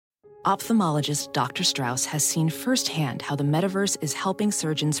Ophthalmologist Dr. Strauss has seen firsthand how the metaverse is helping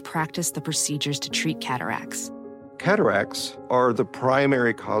surgeons practice the procedures to treat cataracts. Cataracts are the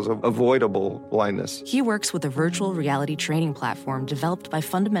primary cause of avoidable blindness. He works with a virtual reality training platform developed by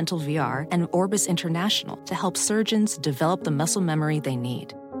Fundamental VR and Orbis International to help surgeons develop the muscle memory they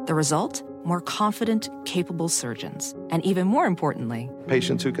need. The result? More confident, capable surgeons. And even more importantly,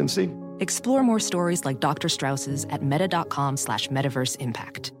 Patients who can see. explore more stories like Dr. Strauss's at meta.com/metaverse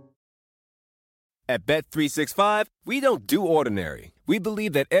impact. At Bet365, we don't do ordinary. We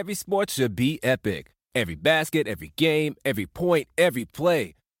believe that every sport should be epic. Every basket, every game, every point, every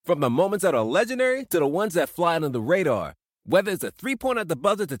play. From the moments that are legendary to the ones that fly under the radar. Whether it's a three-pointer at the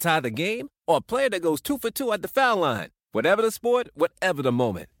buzzer to tie the game or a player that goes 2 for 2 at the foul line. Whatever the sport, whatever the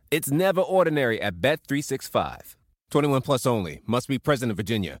moment. It's never ordinary at Bet365. 21 plus only. Must be present in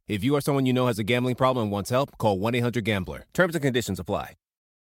Virginia. If you or someone you know has a gambling problem and wants help, call 1-800-GAMBLER. Terms and conditions apply.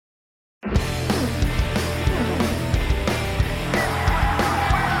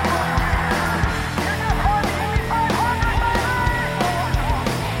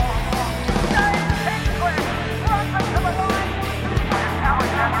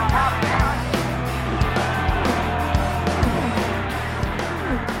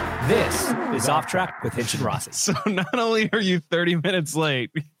 This is Off Track with Hitch and Rossi. So not only are you 30 minutes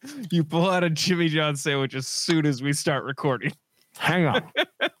late, you pull out a Jimmy John's sandwich as soon as we start recording. Hang on.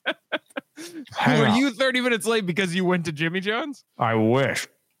 Were you 30 minutes late because you went to Jimmy John's? I wish.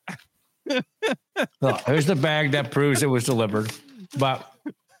 Look, here's the bag that proves it was delivered. But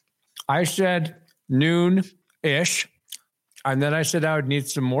I said noon-ish, and then I said I would need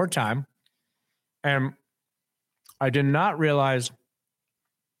some more time. And I did not realize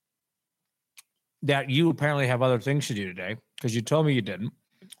that you apparently have other things to do today, because you told me you didn't.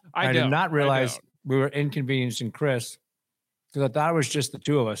 I did not realize we were inconveniencing Chris, because I thought it was just the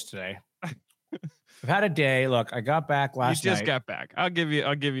two of us today. I've had a day. Look, I got back last night. You just got back. I'll give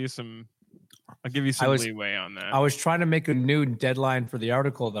you some leeway on that. I was trying to make a new deadline for the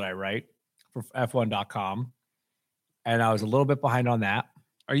article that I write for F1.com, and I was a little bit behind on that.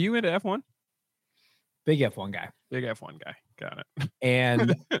 Are you into F1? Big F1 guy. Big F1 guy. Got it.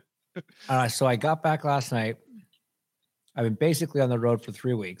 And so I got back last night. I've been basically on the road for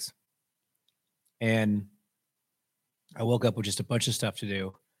 3 weeks. And I woke up with just a bunch of stuff to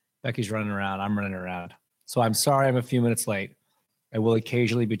do. Becky's running around. I'm running around. So I'm sorry I'm a few minutes late. I will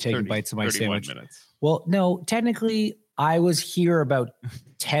occasionally be taking bites of my sandwich. Minutes. Well, no, technically I was here about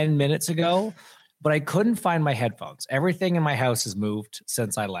 10 minutes ago, but I couldn't find my headphones. Everything in my house has moved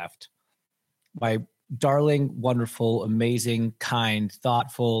since I left. My darling, wonderful, amazing, kind,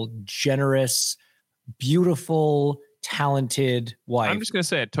 thoughtful, generous, beautiful, talented wife. I'm just going to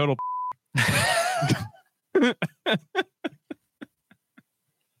say it. Total.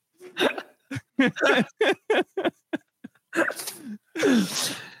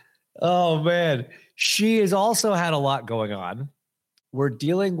 Oh, man. She has also had a lot going on. We're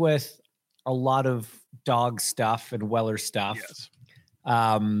dealing with a lot of dog stuff and Weller stuff.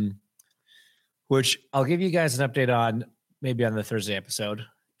 Yes. Which I'll give you guys an update on maybe on the Thursday episode.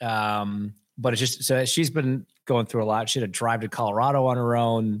 But it's just, so she's been going through a lot. She had to drive to Colorado on her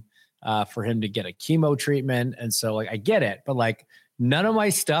own for him to get a chemo treatment. And so like, I get it, but like none of my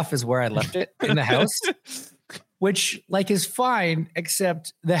stuff is where I left it in the house, which like is fine,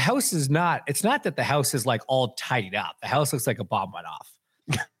 except the house is not, it's not that the house is like all tidied up. The house looks like a bomb went off.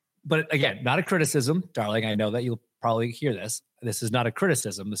 But again, not a criticism, darling. I know that you'll probably hear this. This is not a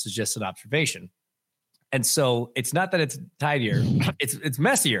criticism. This is just an observation. And so it's not that it's tidier. It's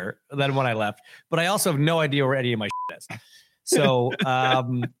messier than when I left, but I also have no idea where any of my shit is. So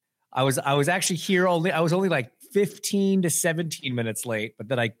I was actually here I was only like 15 to 17 minutes late, but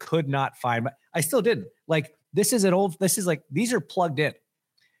then I could not find I still didn't. Like these are plugged in.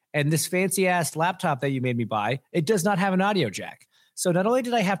 And this fancy ass laptop that you made me buy, it does not have an audio jack. So not only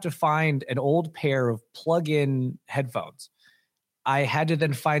did I have to find an old pair of plug-in headphones, I had to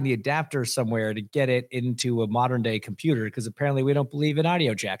then find the adapter somewhere to get it into a modern day computer, because apparently we don't believe in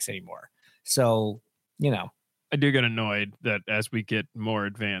audio jacks anymore. So, you know. I do get annoyed that as we get more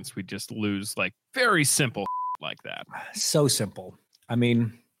advanced, we just lose like very simple like that. So simple. I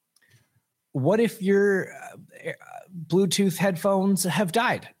mean, what if your Bluetooth headphones have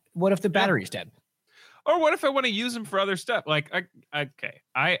died? What if the battery's dead? Or what if I want to use them for other stuff? Like,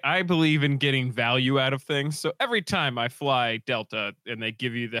 I believe in getting value out of things. So every time I fly Delta and they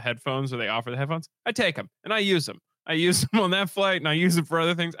give you the headphones or they offer the headphones, I take them and I use them. I use them on that flight and I use them for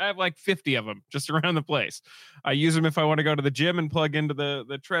other things. I have like 50 of them just around the place. I use them if I want to go to the gym and plug into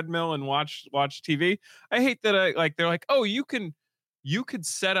the treadmill and watch TV. I hate that they're like, oh, you can you could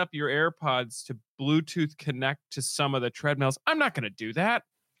set up your AirPods to Bluetooth connect to some of the treadmills. I'm not going to do that.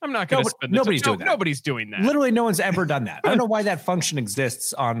 I'm not going to spend nobody's doing that. Nobody's doing that. Literally, no one's ever done that. I don't know why that function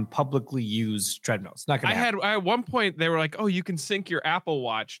exists on publicly used treadmills. Not gonna happen. At one point they were like, oh, you can sync your Apple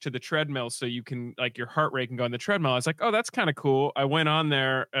Watch to the treadmill so you can like your heart rate can go on the treadmill. I was like, oh, that's kind of cool. I went on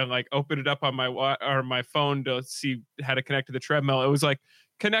there and like opened it up on my phone to see how to connect to the treadmill. It was like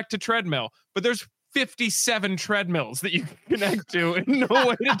connect to treadmill, but there's 57 treadmills that you can connect to and no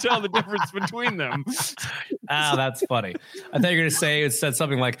way to tell the difference between them. Oh, that's funny. I thought you were going to say it said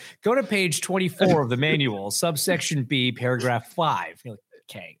something like, go to page 24 of the manual, subsection B, paragraph 5. You're like,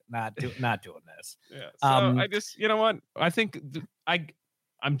 okay, not doing this. Yeah. So I just, you know what? I think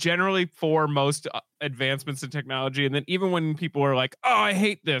I'm generally for most advancements in technology. And then even when people are like, oh, I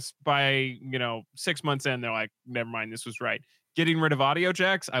hate this, by, 6 months in, they're like, never mind, this was right. Getting rid of audio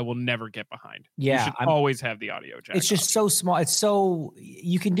jacks, I will never get behind. Yeah, you should always have the audio jack. It's just so small. It's so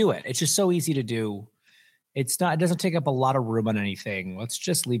you can do it. It's just so easy to do. It doesn't take up a lot of room on anything. Let's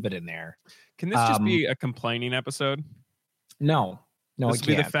just leave it in there. Can this just be a complaining episode? No, this will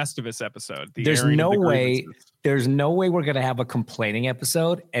be the Festivus episode. There's no way we're gonna have a complaining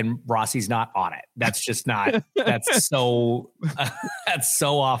episode and Rossi's not on it. That's just not. That's so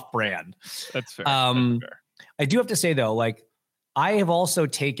off brand. That's fair. That's fair. I do have to say though, like, I have also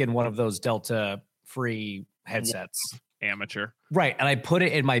taken one of those Delta free headsets. Amateur. Right. And I put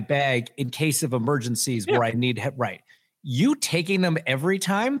it in my bag in case of emergencies where I need right. You taking them every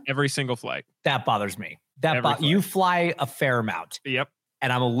time? Every single flight. That bothers me. You fly a fair amount. Yep.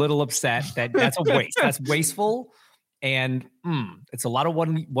 And I'm a little upset that's a waste. That's wasteful. And it's a lot of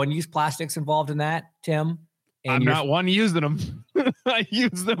one-use plastics involved in that, Tim. And I'm not one using them. I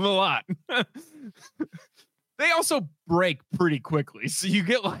use them a lot. They also break pretty quickly, so you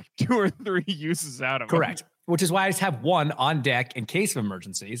get like 2 or 3 uses out of them. Correct. Which is why I just have one on deck in case of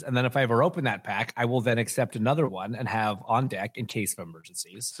emergencies, and then if I ever open that pack, I will then accept another one and have on deck in case of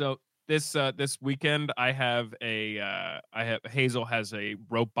emergencies. So this weekend, Hazel has a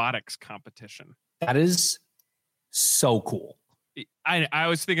robotics competition. That is so cool. I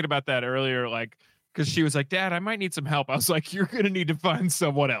was thinking about that earlier, like. Because she was like, Dad, I might need some help. I was like, you're going to need to find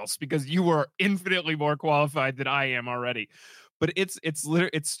someone else because you are infinitely more qualified than I am already. But it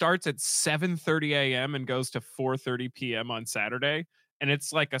starts at 7:30 a.m. and goes to 4:30 p.m. on Saturday. And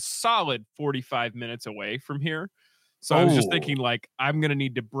it's like a solid 45 minutes away from here. So I was just thinking, like, I'm going to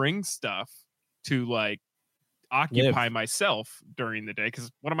need to bring stuff to, like, occupy myself during the day.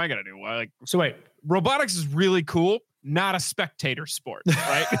 Because what am I going to do? So wait, robotics is really cool. Not a spectator sport,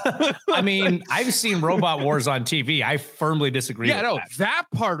 right? I mean, I've seen Robot Wars on TV. I firmly disagree with that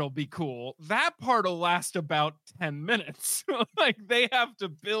part'll be cool. That part'll last about 10 minutes. Like, they have to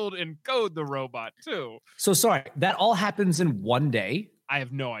build and code the robot, too. So, sorry, that all happens in one day? I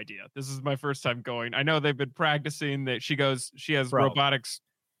have no idea. This is my first time going. I know they've been practicing that she has robotics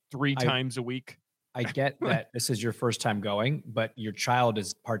 3 times a week. I get that this is your first time going, but your child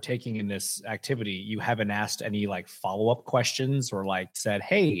is partaking in this activity. You haven't asked any like follow-up questions or like said,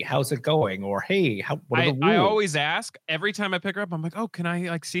 hey, how's it going? Or, hey, what are the rules? I always ask every time I pick her up. I'm like, oh, can I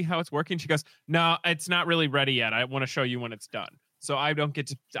like see how it's working? She goes, no, it's not really ready yet. I want to show you when it's done. So I don't get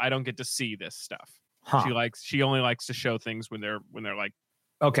to see this stuff. Huh. She only likes to show things when they're like,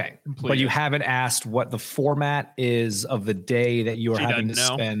 okay, completed. But you haven't asked what the format is of the day that you are having to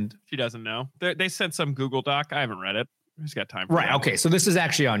spend. She doesn't know. They sent some Google Doc. I haven't read it. Who's got time for that? Right. Okay. So this is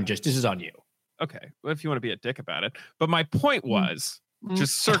actually this is on you. Okay. Well, if you want to be a dick about it. But my point was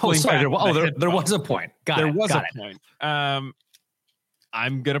just circling back. There was a point. There was a point. I'm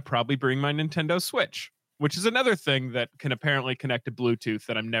going to probably bring my Nintendo Switch, which is another thing that can apparently connect to Bluetooth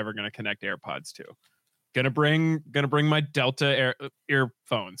that I'm never going to connect AirPods to. Gonna bring my Delta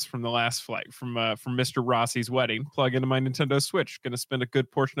earphones from the last flight from Mr. Rossi's wedding. Plug into my Nintendo Switch. Gonna spend a good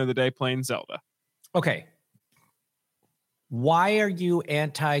portion of the day playing Zelda. Okay. Why are you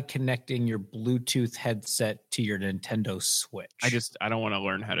anti-connecting your Bluetooth headset to your Nintendo Switch? I don't want to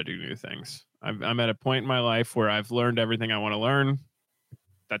learn how to do new things. I'm at a point in my life where I've learned everything I want to learn.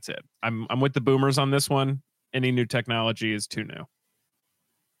 That's it. I'm with the boomers on this one. Any new technology is too new.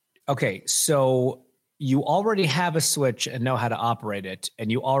 Okay, so you already have a Switch and know how to operate it,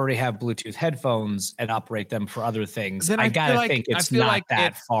 and you already have Bluetooth headphones and operate them for other things. Then I gotta think it's not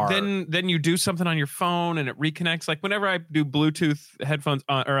that far. Then you do something on your phone and it reconnects. Like whenever I do Bluetooth headphones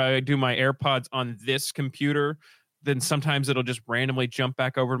or I do my AirPods on this computer, then sometimes it'll just randomly jump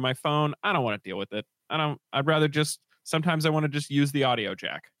back over to my phone. I don't want to deal with it. I'd rather sometimes I want to just use the audio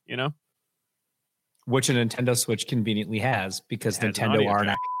jack, you know? Which a Nintendo Switch conveniently has because Nintendo are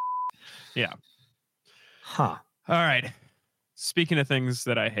not. Yeah. Huh. All right. Speaking of things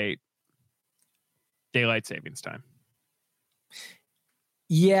that I hate, daylight savings time.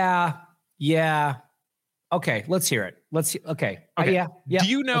 Yeah. Okay, let's hear it. Okay. Yeah. Do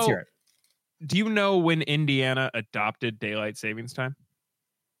you Let's hear know? it. Do you know when Indiana adopted daylight savings time?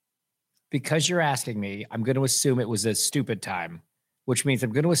 Because you're asking me, I'm going to assume it was a stupid time, which means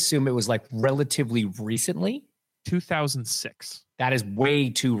I'm going to assume it was like relatively recently. 2006. That is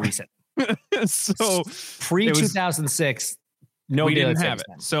way too recent. So pre 2006, no, we daylight didn't have savings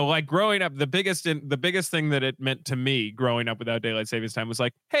it. time. So like growing up, the biggest thing that it meant to me growing up without daylight savings time was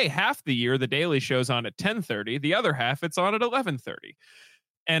like, hey, half the year the Daily Show's on at 10:30, the other half it's on at 11:30.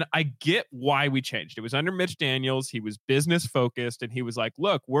 And I get why we changed. It was under Mitch Daniels. He was business focused, and he was like,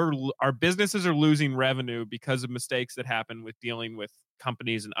 look, our businesses are losing revenue because of mistakes that happen with dealing with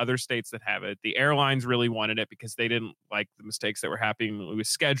companies in other states that have it. The airlines really wanted it because they didn't like the mistakes that were happening with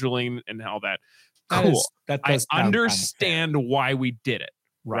scheduling and all that. Cool. I understand why we did it,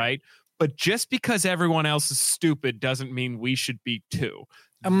 right? But just because everyone else is stupid doesn't mean we should be too.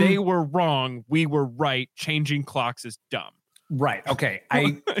 They were wrong. We were right. Changing clocks is dumb. Right. Okay.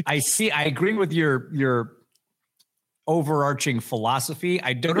 I see. I agree with your overarching philosophy.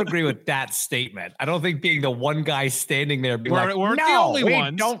 I don't agree with that statement. I don't think being the one guy standing there being we're no, the only we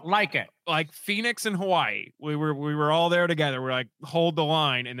ones. Don't like it. Like Phoenix and Hawaii, we were all there together. We're like, hold the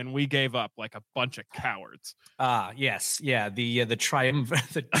line, and then we gave up like a bunch of cowards. Yes, yeah. The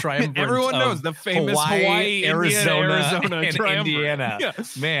triumvirate. Everyone knows the famous Hawaii, Arizona, and Indiana. Yeah.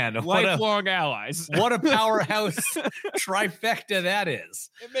 Man, lifelong allies. What a powerhouse trifecta that is.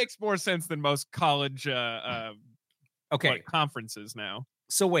 It makes more sense than most college conferences now.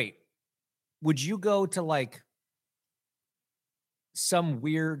 So wait, would you go to like some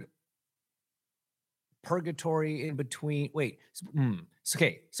weird purgatory in between? Okay.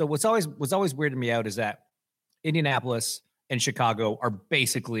 So what's always weirded me out is that Indianapolis and Chicago are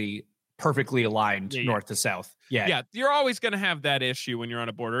basically perfectly aligned north to south. Yeah. You're always going to have that issue when you're on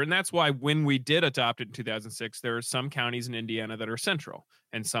a border. And that's why when we did adopt it in 2006, there are some counties in Indiana that are central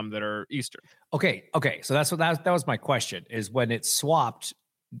and some that are eastern. Okay. So that was my question, is when it swapped,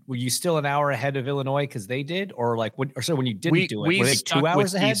 were you still an hour ahead of Illinois because they did? Or like when you didn't do it, were they 2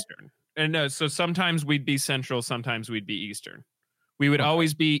 hours ahead? Eastern. And no, so sometimes we'd be central, sometimes we'd be eastern. We would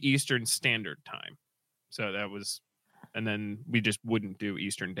always be Eastern Standard Time. So that was, and then we just wouldn't do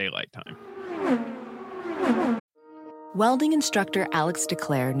Eastern Daylight Time. Welding instructor Alex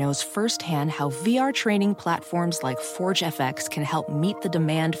DeClaire knows firsthand how VR training platforms like ForgeFX can help meet the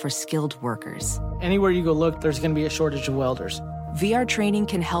demand for skilled workers. Anywhere you go look, there's going to be a shortage of welders. VR training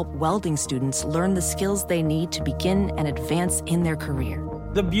can help welding students learn the skills they need to begin and advance in their career.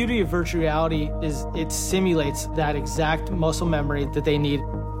 The beauty of virtual reality is it simulates that exact muscle memory that they need.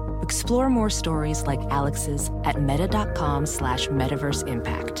 Explore more stories like Alex's at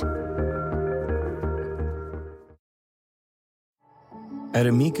meta.com/metaverseimpact. At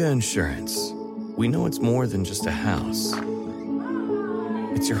Amica Insurance, we know it's more than just a house.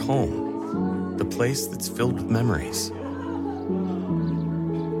 It's your home, the place that's filled with memories.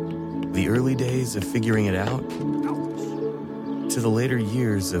 The early days of figuring it out, to the later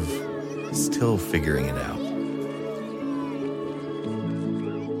years of still figuring it out.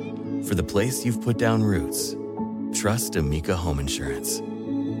 For the place you've put down roots, trust Amica Home Insurance.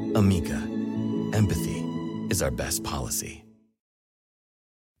 Amica, empathy is our best policy.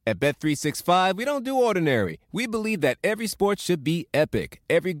 At Bet365, we don't do ordinary. We believe that every sport should be epic.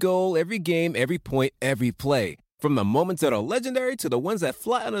 Every goal, every game, every point, every play. From the moments that are legendary to the ones that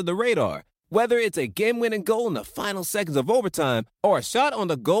fly under the radar. Whether it's a game-winning goal in the final seconds of overtime or a shot on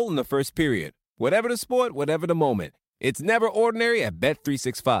the goal in the first period. Whatever the sport, whatever the moment. It's never ordinary at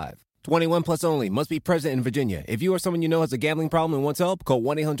Bet365. 21 plus only. Must be present in Virginia. If you or someone you know has a gambling problem and wants help, call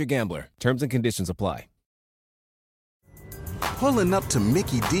 1-800-GAMBLER. Terms and conditions apply. Pulling up to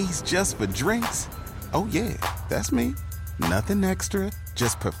Mickey D's just for drinks? Oh yeah, that's me. Nothing extra,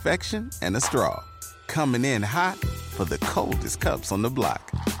 just perfection and a straw. Coming in hot for the coldest cups on the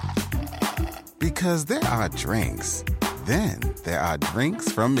block. Because there are drinks. Then there are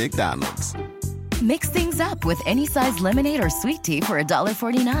drinks from McDonald's. Mix things up with any size lemonade or sweet tea for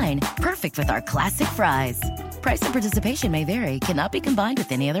 $1.49. Perfect with our classic fries. Price and participation may vary. Cannot be combined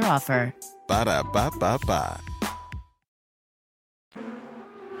with any other offer. Ba-da-ba-ba-ba.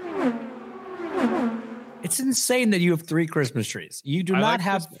 It's insane that you have 3 Christmas trees. You do not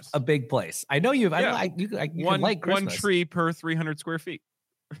have Christmas. a big place. I know you have. Yeah. You One like Christmas. tree per 300 square feet.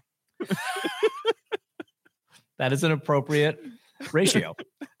 That is an appropriate ratio.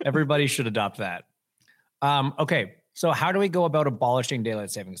 Everybody should adopt that. Okay. So how do we go about abolishing daylight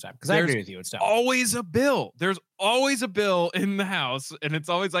savings time? Because I agree with you. It's dumb. Always a bill. There's always a bill in the House, and it's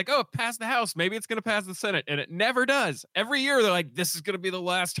always like, oh, it passed the House. Maybe it's going to pass the Senate, and it never does. Every year they're like, this is going to be the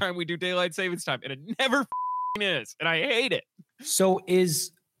last time we do daylight savings time, and it never is, and I hate it. So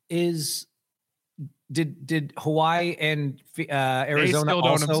did Hawaii and Arizona they still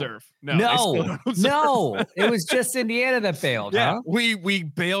also don't observe? No, it was just Indiana that bailed. Yeah, huh? we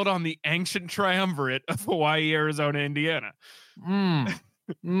bailed on the ancient triumvirate of Hawaii, Arizona, Indiana.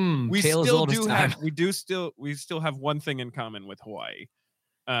 We still do have we still have one thing in common with Hawaii.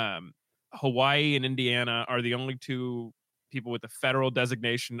 Hawaii and Indiana are the only two people with the federal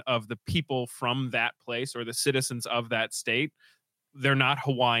designation of the people from that place or the citizens of that state. They're not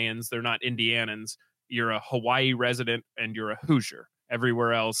Hawaiians. They're not Indianans. You're a Hawaii resident and you're a Hoosier.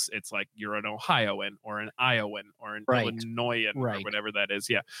 Everywhere else, it's like you're an Ohioan or an Iowan or an Illinoisan or whatever that is.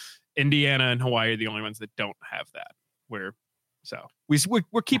 Yeah. Indiana and Hawaii are the only ones that don't have that. We're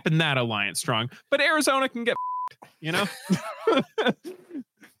keeping that alliance strong. But Arizona can get, you know?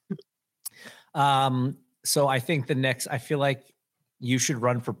 So I think I feel like you should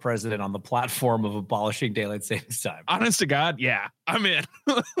run for president on the platform of abolishing daylight savings time. Honest to God, yeah, I'm in.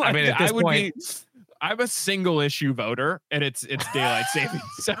 I mean, at this point, I'm a single issue voter, and it's daylight savings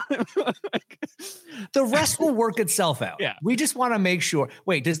time. The rest will work itself out. Yeah, we just want to make sure.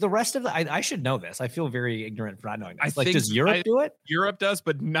 Wait, does the rest of I should know this? I feel very ignorant for not knowing this. Does Europe do it? Europe does,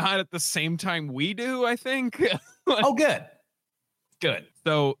 but not at the same time we do. I think. Oh, good.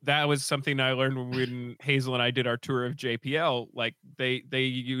 So that was something I learned when Hazel and I did our tour of JPL. Like they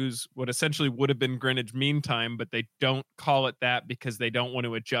use what essentially would have been Greenwich Mean Time, but they don't call it that because they don't want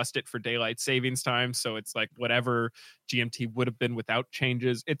to adjust it for daylight savings time. So it's like whatever GMT would have been without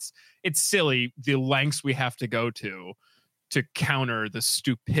changes. It's silly the lengths we have to go to counter the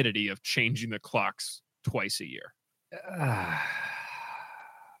stupidity of changing the clocks twice a year. I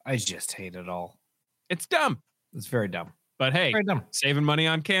just hate it all. It's dumb. It's very dumb. But hey, saving money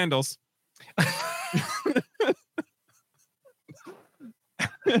on candles.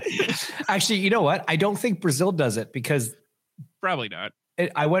 Actually, you know what? I don't think Brazil does it because probably not.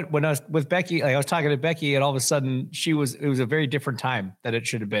 I went when I was with Becky. I was talking to Becky, and all of a sudden, it was a very different time than it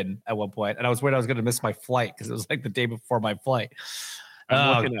should have been at one point. And I was worried I was going to miss my flight because it was like the day before my flight.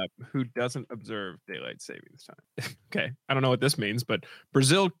 I'm looking up who doesn't observe daylight savings time. Okay, I don't know what this means, but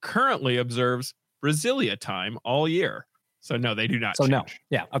Brazil currently observes Brasilia time all year. So no, they do not. So change. No,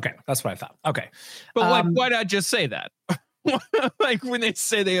 yeah, okay, that's what I thought. Okay, but why not just say that? Like when they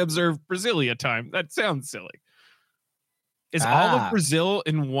say they observe Brasilia time, that sounds silly. Is all of Brazil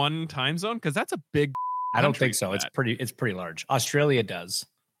in one time zone? Because that's a big. I don't think so. It's pretty large. Australia does.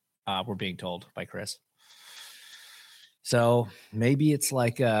 We're being told by Chris. So maybe it's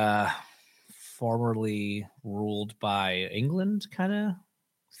like a formerly ruled by England kind of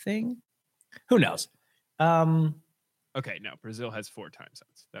thing. Who knows? Okay, no, Brazil has 4 time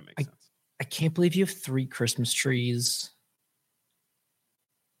zones. That makes sense. I can't believe you have 3 Christmas trees.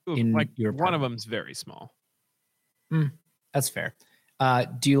 Ooh, in like your one of them's very small. That's fair.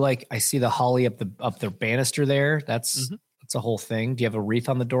 Do you like? I see the holly up the banister there. That's a whole thing. Do you have a wreath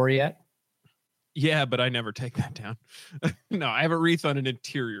on the door yet? Yeah, but I never take that down. No, I have a wreath on an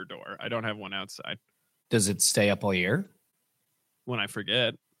interior door. I don't have one outside. Does it stay up all year? When I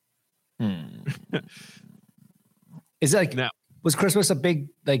forget. Is it like was Christmas a big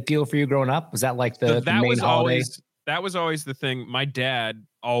deal for you growing up? Was that like the main holiday? That was always the thing. My dad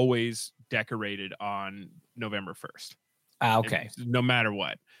always decorated on November 1st. Okay. No matter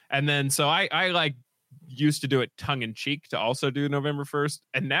what. And then so I like used to do it tongue in cheek to also do November 1st.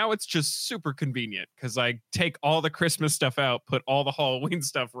 And now it's just super convenient because I take all the Christmas stuff out, put all the Halloween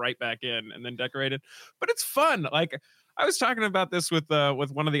stuff right back in and then decorate it. But it's fun. Like I was talking about this with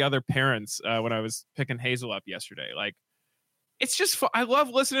one of the other parents when I was picking Hazel up yesterday. Like, it's just fun. I love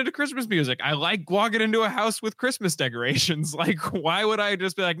listening to Christmas music. I like walking into a house with Christmas decorations. Like, why would I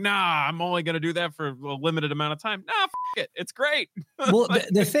just be like, nah, I'm only going to do that for a limited amount of time? Nah, it. It's great. Well,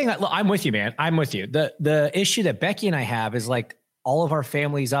 the thing, look, I'm with you, man. I'm with you. The issue that Becky and I have is like all of our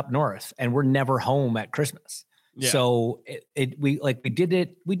families up north and we're never home at Christmas. Yeah. So we did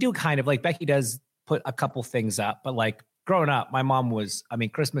it. We do kind of like Becky does put a couple things up, but like, growing up, my mom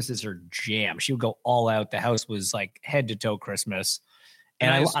Christmas is her jam. She would go all out. The house was like head to toe Christmas.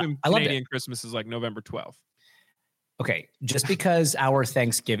 And I assume Canadian Christmas is like November 12th. Okay. Just because our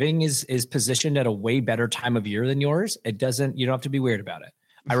Thanksgiving is positioned at a way better time of year than yours, you don't have to be weird about it.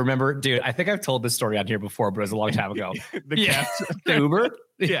 I remember, dude, I think I've told this story on here before, but it was a long time ago. The Uber?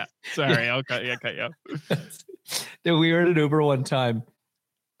 Yeah. Sorry, I'll cut you off. We were in an Uber one time.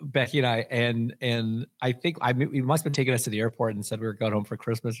 Becky and I, and I think we must have been taking us to the airport and said we were going home for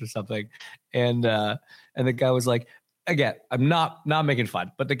Christmas or something. And the guy was like, again, I'm not making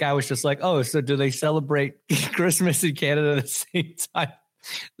fun, but the guy was just like, oh, so do they celebrate Christmas in Canada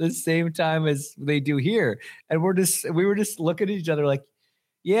the same time as they do here? And we were just looking at each other like,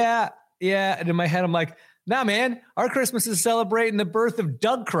 yeah. And in my head, I'm like, nah, man, our Christmas is celebrating the birth of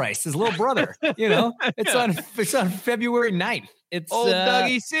Doug Christ, his little brother. It's on February 9th. It's old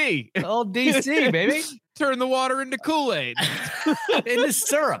Dougie C. Old DC, baby. Turn the water into Kool-Aid. Into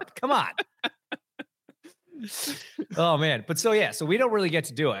syrup. Come on. Oh man. But so we don't really get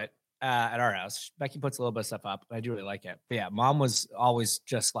to do it at our house. Becky puts a little bit of stuff up. I do really like it. But yeah, mom was always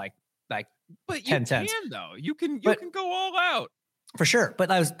just like but 10 you cents. can though. You can go all out. For sure. But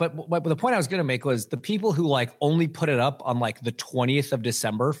the point I was going to make was the people who like only put it up on like the 20th of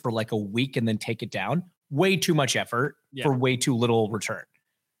December for like a week and then take it down, way too much effort for way too little return.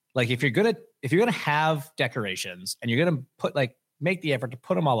 Like if you're going to have decorations and you're going to make the effort to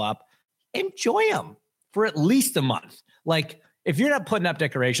put them all up, enjoy them for at least a month. Like if you're not putting up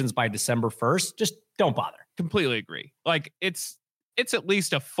decorations by December 1st, just don't bother. Completely agree. Like it's at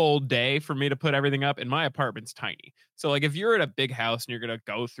least a full day for me to put everything up, and my apartment's tiny. So like if you're at a big house and you're going to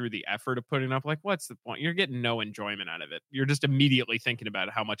go through the effort of putting up, like what's the point? You're getting no enjoyment out of it. You're just immediately thinking about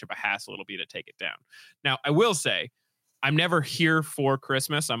how much of a hassle it'll be to take it down. Now, I will say I'm never here for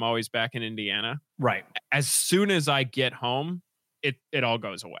Christmas. I'm always back in Indiana. Right. As soon as I get home, it all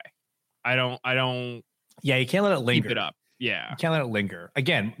goes away. I don't. Yeah, you can't let it linger. Keep it up. Yeah. You can't let it linger.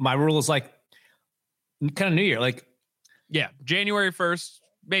 Again, my rule is like kind of New Year, like. Yeah, January 1st,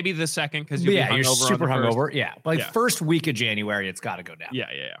 maybe the 2nd, because you're super hungover. Yeah, but first week of January, it's got to go down. Yeah.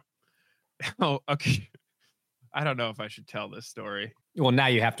 Oh, okay. I don't know if I should tell this story. Well, now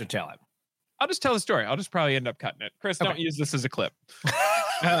you have to tell it. I'll just tell the story. I'll just probably end up cutting it. Chris, don't use this as a clip.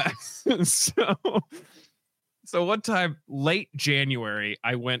 So one time, late January,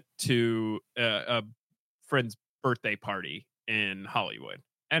 I went to a friend's birthday party in Hollywood.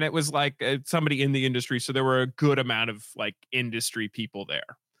 And it was like somebody in the industry. So there were a good amount of like industry people there.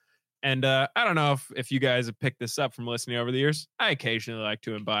 And I don't know if you guys have picked this up from listening over the years. I occasionally like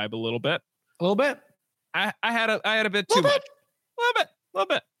to imbibe a little bit. A little bit? I had a bit too much. A little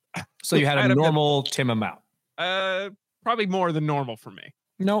bit. So you had a normal Tim amount? Probably more than normal for me.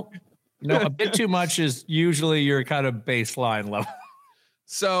 No, a bit too much is usually your kind of baseline level.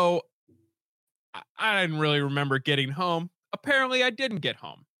 So I didn't really remember getting home. Apparently, I didn't get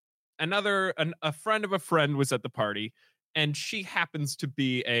home. A friend of a friend was at the party, and she happens to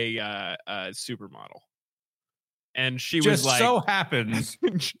be a supermodel. And she was like, so happens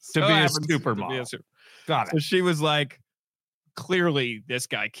to be a supermodel. Got it. So she was like, clearly this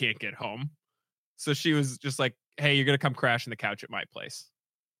guy can't get home. So she was just like, hey, you're going to come crash on the couch at my place.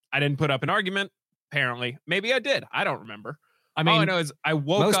 I didn't put up an argument. Apparently, maybe I did. I don't remember. I mean, all I know is I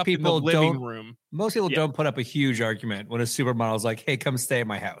woke up in the living room. Most people don't put up a huge argument when a supermodel is like, hey, come stay at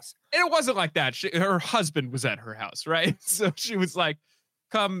my house. And it wasn't like that. Her husband was at her house, right? So she was like,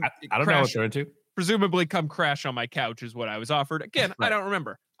 come. I don't know what they're into. Presumably come crash on my couch is what I was offered. Again, right. I don't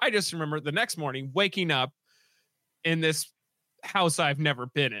remember. I just remember the next morning waking up in this house I've never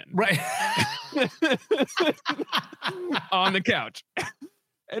been in. Right. On the couch.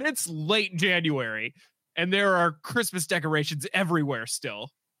 And it's late January. And there are Christmas decorations everywhere still.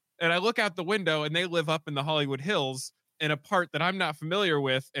 And I look out the window and they live up in the Hollywood Hills in a part that I'm not familiar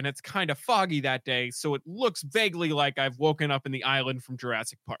with. And it's kind of foggy that day. So it looks vaguely like I've woken up in the island from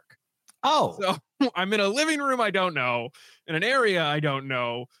Jurassic Park. Oh. So I'm in a living room I don't know, in an area I don't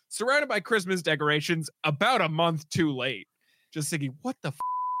know, surrounded by Christmas decorations about a month too late. Just thinking, what the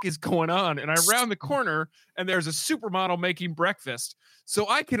is going on? And I round the corner and there's a supermodel making breakfast. So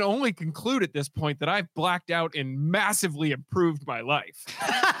I can only conclude at this point that I've blacked out and massively improved my life.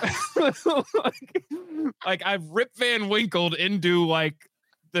 like I've Rip Van Winkled into like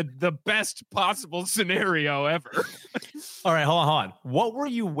the best possible scenario ever. All right, hold on. What were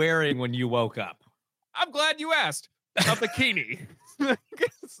you wearing when you woke up? I'm glad you asked. A bikini.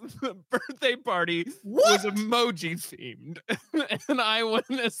 The birthday party was emoji themed, and I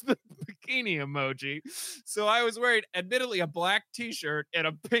went as the bikini emoji. So I was wearing, admittedly, a black t-shirt and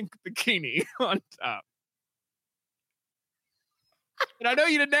a pink bikini on top. And I know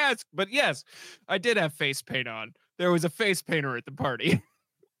you didn't ask, but yes, I did have face paint on. There was a face painter at the party.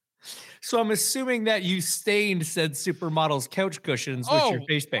 So I'm assuming that you stained said supermodel's couch cushions with your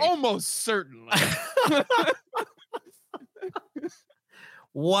face paint. Almost certainly.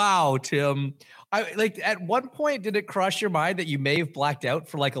 Wow, Tim. At one point, did it cross your mind that you may have blacked out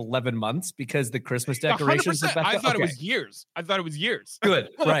for like 11 months because the Christmas decorations? 100%. I thought it was years. Good.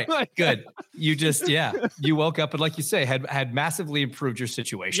 Right. Good. You just, you woke up and like you say, had massively improved your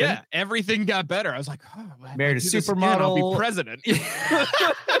situation. Yeah. Everything got better. I was like, married a supermodel. I'll be president.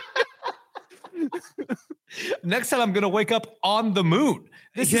 Next time I'm going to wake up on the moon.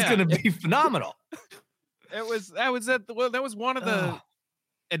 This is going to be phenomenal. That was one of the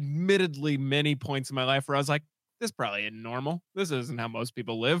admittedly many points in my life where I was like, this probably isn't normal. This isn't how most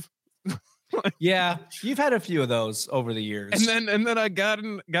people live. Yeah, you've had a few of those over the years. And then I got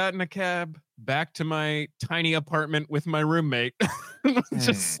in a cab back to my tiny apartment with my roommate.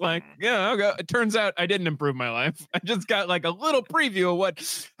 Just like, okay. It turns out I didn't improve my life. I just got like a little preview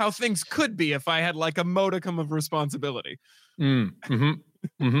of how things could be if I had like a modicum of responsibility. Yep.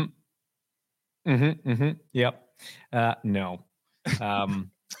 No.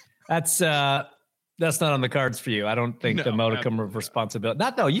 That's not on the cards for you. I don't think the modicum of responsibility.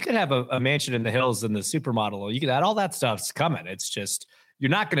 Not though. You could have a mansion in the hills and the supermodel. You could add all that stuff's coming. It's just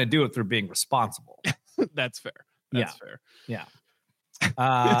you're not going to do it through being responsible. That's fair. That's fair. Yeah.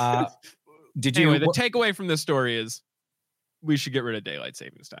 Anyway, the takeaway from this story is we should get rid of daylight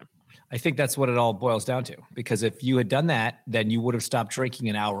savings time. I think that's what it all boils down to. Because if you had done that, then you would have stopped drinking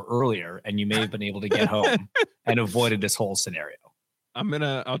an hour earlier, and you may have been able to get home and avoided this whole scenario.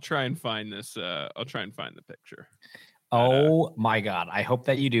 I'll try and find this. I'll try and find the picture. Oh my God. I hope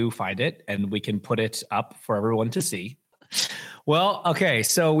that you do find it and we can put it up for everyone to see. Well, okay.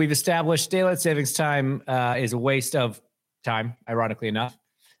 So we've established daylight savings time is a waste of time, ironically enough.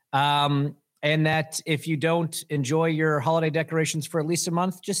 And that if you don't enjoy your holiday decorations for at least a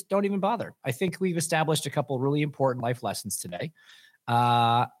month, just don't even bother. I think we've established a couple really important life lessons today.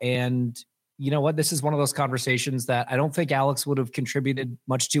 And you know what? This is one of those conversations that I don't think Alex would have contributed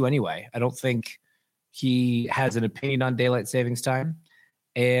much to anyway. I don't think he has an opinion on daylight savings time.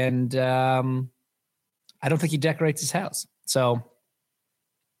 And I don't think he decorates his house. So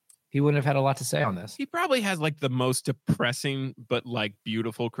he wouldn't have had a lot to say on this. He probably has like the most depressing but like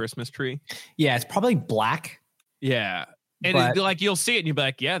beautiful Christmas tree. Yeah, it's probably black. Yeah. And like you'll see it and you'll be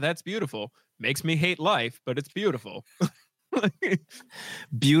like, yeah, that's beautiful. Makes me hate life, but it's beautiful.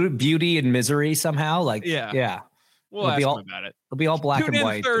 Beauty and misery somehow. Like, yeah. We'll ask him about it. It'll be all black and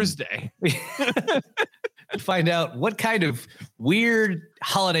white. Thursday. And find out what kind of weird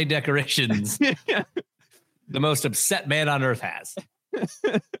holiday decorations the most upset man on earth has.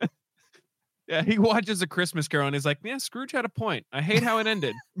 Yeah, he watches A Christmas Carol and he's like, yeah, Scrooge had a point. I hate how it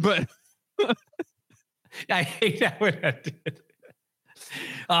ended, but I hate how it ended.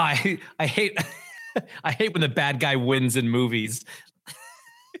 I hate when the bad guy wins in movies.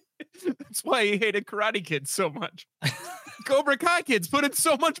 That's why he hated Karate Kid so much. Cobra Kai kids put in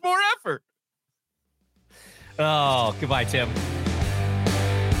so much more effort. Oh, goodbye, Tim.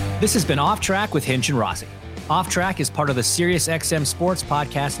 This has been Off Track with Hinch and Rossi. Off Track is part of the SiriusXM Sports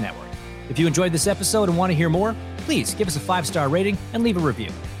Podcast Network. If you enjoyed this episode and want to hear more, please give us a 5-star rating and leave a review.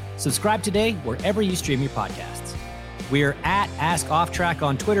 Subscribe today wherever you stream your podcasts. We're at Ask Off Track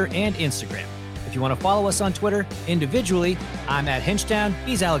on Twitter and Instagram. If you want to follow us on Twitter individually, I'm at Hinchtown,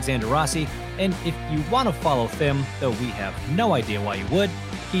 he's Alexander Rossi, and if you want to follow Tim, though we have no idea why you would,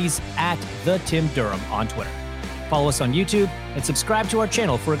 he's at The Tim Durham on Twitter. Follow us on YouTube and subscribe to our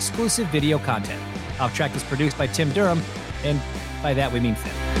channel for exclusive video content. Off Track is produced by Tim Durham, and by that we mean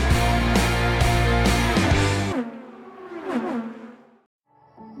Finn.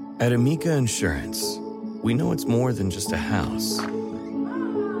 At Amica Insurance, we know it's more than just a house.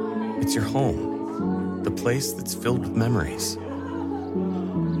 It's your home, the place that's filled with memories.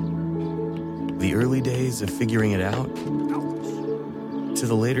 The early days of figuring it out, to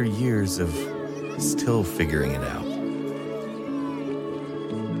the later years of still figuring it out.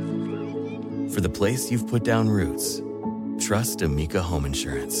 For the place you've put down roots, trust Amica Home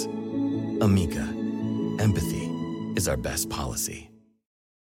Insurance. Amica, empathy is our best policy.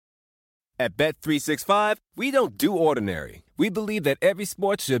 At Bet365, we don't do ordinary. We believe that every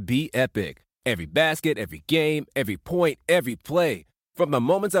sport should be epic. Every basket, every game, every point, every play. From the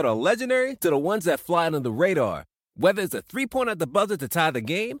moments that are legendary to the ones that fly under the radar. Whether it's a three-pointer at the buzzer to tie the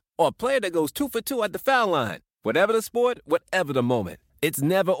game or a player that goes 2 for 2 at the foul line. Whatever the sport, whatever the moment. It's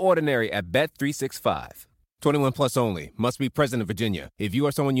never ordinary at Bet365. 21 plus only. Must be present in Virginia. If you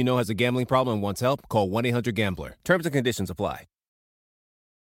or someone you know has a gambling problem and wants help, call 1-800-GAMBLER. Terms and conditions apply.